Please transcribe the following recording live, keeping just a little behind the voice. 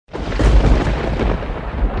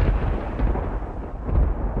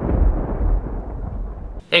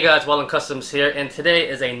Hey guys, Weldon Customs here, and today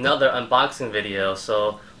is another unboxing video,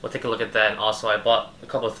 so we'll take a look at that. And also I bought a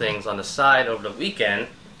couple of things on the side over the weekend,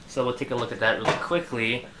 so we'll take a look at that really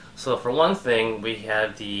quickly. So for one thing, we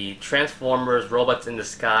have the Transformers Robots in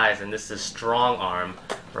Disguise, and this is Strong Arm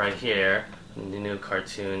right here, the new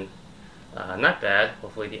cartoon. Not bad.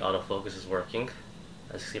 Hopefully the autofocus is working,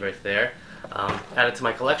 as you see right there. Added to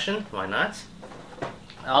my collection, why not?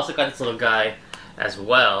 I also got this little guy as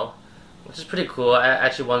well, which is pretty cool. I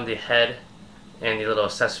actually wanted the head and the little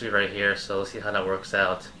accessory right here, so let's see how that works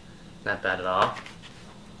out. Not bad at all.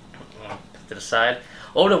 Put to the side.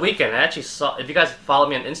 Over the weekend, I actually saw, if you guys follow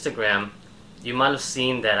me on Instagram, you might have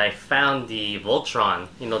seen that I found the Voltron,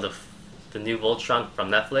 you know, the new Voltron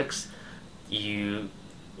from Netflix.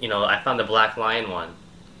 I found the Black Lion one.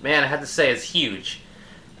 Man, I have to say, it's huge.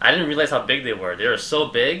 I didn't realize how big they were. They were so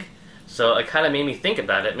big. So it kind of made me think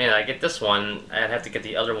about it. Man, I get this one, I'd have to get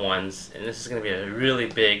the other ones, and this is going to be a really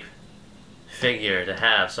big figure to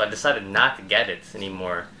have. So I decided not to get it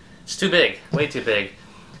anymore. It's too big, way too big.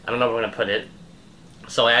 I don't know where I'm going to put it.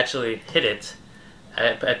 So I actually hid it.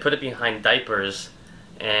 I put it behind diapers,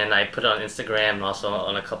 and I put it on Instagram and also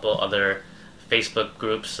on a couple other Facebook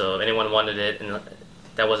groups. So if anyone wanted it and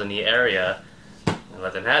that was in the area, I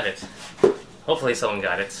let them have it. Hopefully someone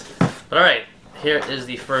got it. But alright. Here is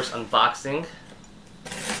the first unboxing.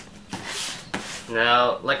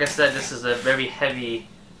 Now, like I said, this is a very heavy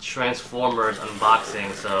Transformers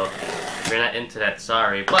unboxing, so if you're not into that,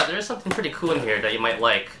 sorry. But there is something pretty cool in here that you might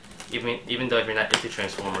like, even though if you're not into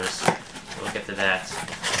Transformers. We'll get to that.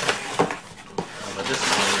 But this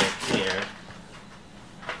one right here.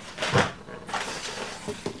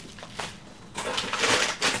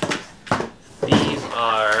 These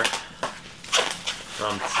are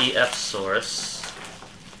from TF Source,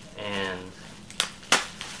 and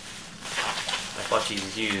I bought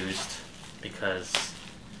these used because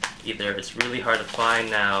either it's really hard to find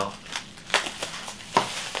now,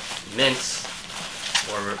 mints,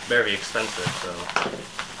 or very expensive, so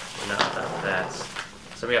we're not about that.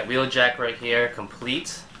 So we got Wheeljack right here,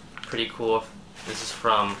 complete, pretty cool. This is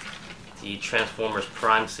from the Transformers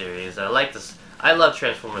Prime series. I like this. I love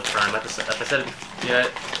Transformers Prime. Like I said,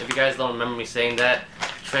 if you guys don't remember me saying that,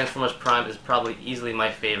 Transformers Prime is probably easily my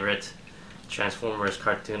favorite Transformers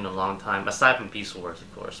cartoon in a long time, aside from Beast Wars,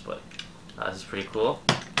 of course. But this is pretty cool.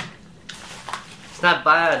 It's not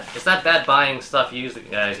bad. It's not bad buying stuff used,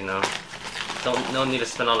 guys. You know, no need to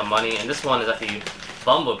spend all the money. And this one is actually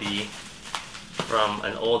Bumblebee from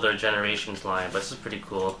an older generations line, but this is pretty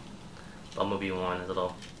cool. Bumblebee one, a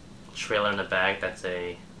little trailer in the back. That's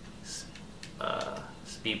a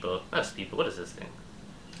speedboat. Not a speedboat. What is this thing?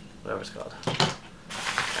 Whatever it's called.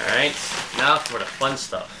 Alright, now for the fun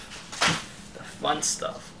stuff. The fun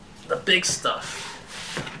stuff. The big stuff.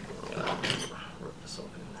 I'm gonna rip this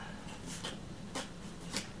open.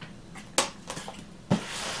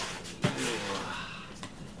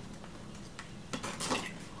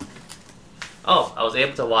 Oh, I was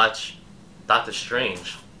able to watch Doctor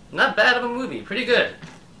Strange. Not bad of a movie. Pretty good.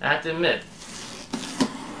 I have to admit.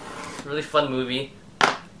 Really fun movie.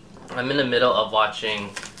 I'm in the middle of watching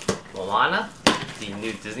Moana, the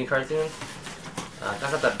new Disney cartoon.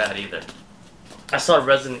 That's not that bad either. I saw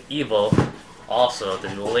Resident Evil, also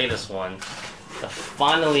the latest one, to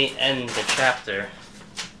finally end the chapter.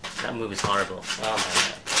 That movie's horrible. Oh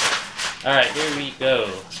my god. Alright, here we go.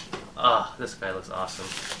 Oh, this guy looks awesome.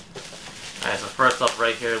 Alright, so first up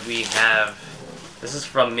right here we have, this is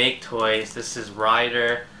from Make Toys. This is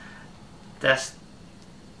Ryder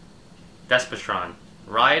Despotron.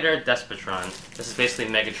 Ryder Despotron. This is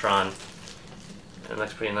basically Megatron. It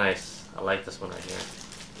looks pretty nice. I like this one right here.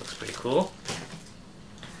 Looks pretty cool.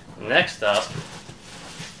 Next up,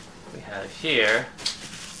 we have here.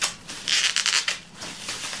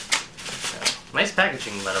 Nice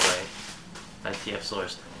packaging, by the way, by TF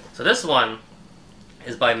Source. So this one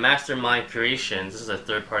is by Mastermind Creations. This is a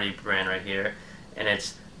third-party brand right here, and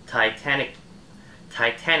it's Titanica.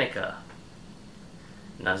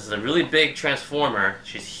 Now this is a really big Transformer.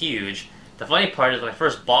 She's huge. The funny part is when I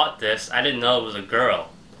first bought this, I didn't know it was a girl.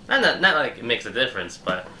 Not like it makes a difference,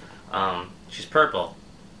 but she's purple.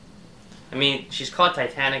 I mean, she's called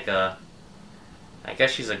Titanica. I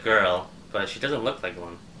guess she's a girl, but she doesn't look like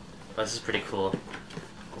one. But this is pretty cool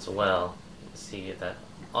as well. Let's see if that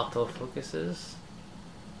auto focuses.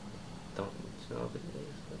 Don't know if it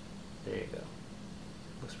is, but there you go.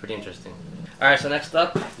 Looks pretty interesting. Alright, so next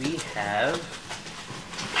up we have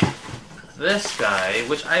this guy,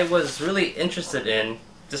 which I was really interested in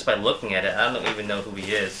just by looking at it. I don't even know who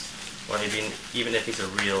he is, or even if he's a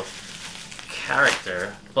real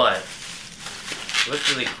character, but it looks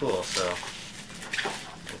really cool. So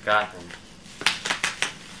just got him.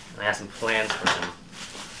 And I have some plans for him.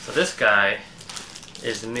 So this guy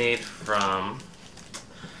is made from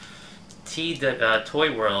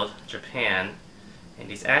Toy World, Japan, and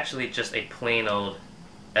he's actually just a plain old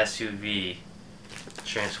SUV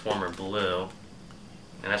Transformer Blue,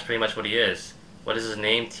 and that's pretty much what he is. What is his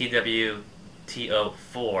name?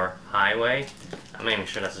 TWTO4 Highway. I'm not even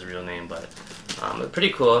sure that's his real name, but it's pretty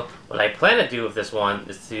cool. What I plan to do with this one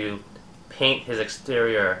is to paint his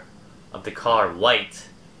exterior of the car white,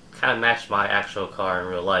 kind of match my actual car in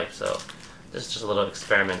real life. So this is just a little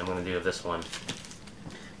experiment I'm going to do with this one.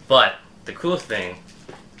 But the cool thing,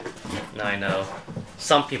 now I know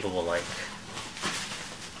some people will like,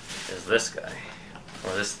 is this guy.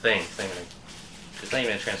 Or this thing. It's not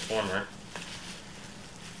even a Transformer.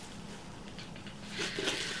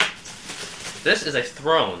 This is a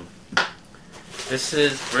throne. This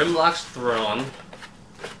is Grimlock's throne.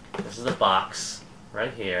 This is the box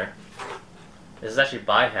right here. This is actually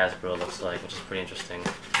by Hasbro, it looks like, which is pretty interesting.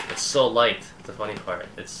 It's so light, it's the funny part.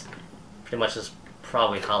 It's pretty much just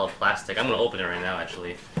probably hollow plastic. I'm going to open it right now,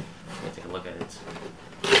 actually. Let me take a look at it.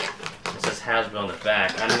 It says Hasbro on the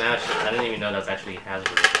back. I didn't even know that was actually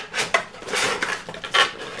Hasbro.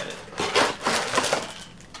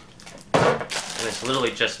 And it's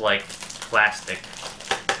literally just like plastic.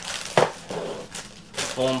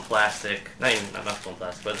 Foam plastic. Not foam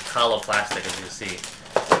plastic, but it's hollow plastic, as you can see.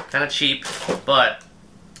 Kind of cheap, but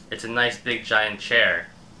it's a nice big giant chair.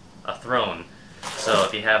 A throne. So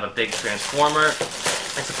if you have a big Transformer,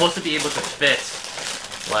 it's supposed to be able to fit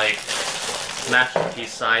like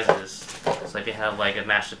masterpiece sizes. So if you have like a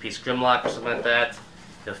masterpiece Grimlock or something like that,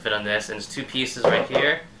 it'll fit on this. And there's two pieces right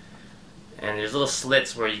here. And there's little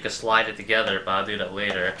slits where you can slide it together, but I'll do that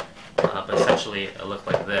later. But essentially, it'll look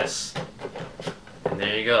like this. And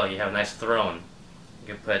there you go, you have a nice throne. You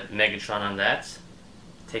can put Megatron on that.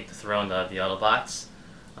 Take the throne of the Autobots.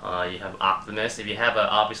 You have Optimus. If you have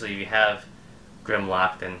obviously if you have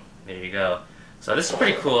Grimlock, then there you go. So this is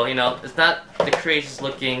pretty cool. You know, it's not the craziest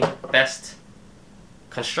looking, best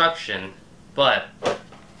construction, but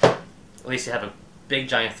at least you have a big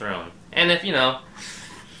giant throne. And if you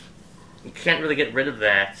can't really get rid of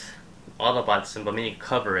that Autobot symbol, I mean you can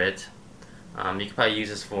cover it. You can probably use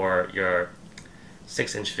this for your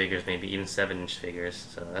 6-inch figures, maybe even 7-inch figures.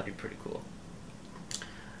 So that'd be pretty cool.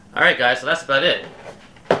 Alright guys, so that's about it.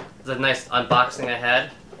 It's a nice unboxing I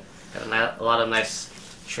had. Got a lot of nice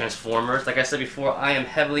Transformers. Like I said before, I am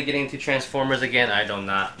heavily getting into Transformers again. I do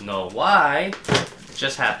not know why. It's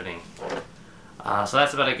just happening. So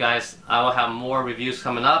that's about it guys. I will have more reviews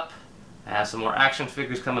coming up. I have some more action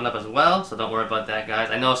figures coming up as well, so don't worry about that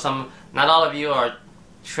guys. I know not all of you are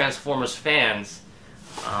Transformers fans,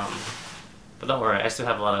 but don't worry, I still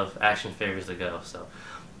have a lot of action figures to go. So,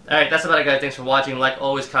 alright, that's about it guys. Thanks for watching. Like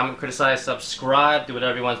always, comment, criticize, subscribe, do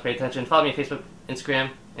whatever you want to pay attention. Follow me on Facebook,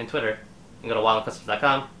 Instagram, and Twitter. You can go to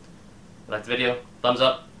wildandcustoms.com. If you like the video, thumbs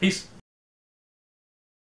up. Peace.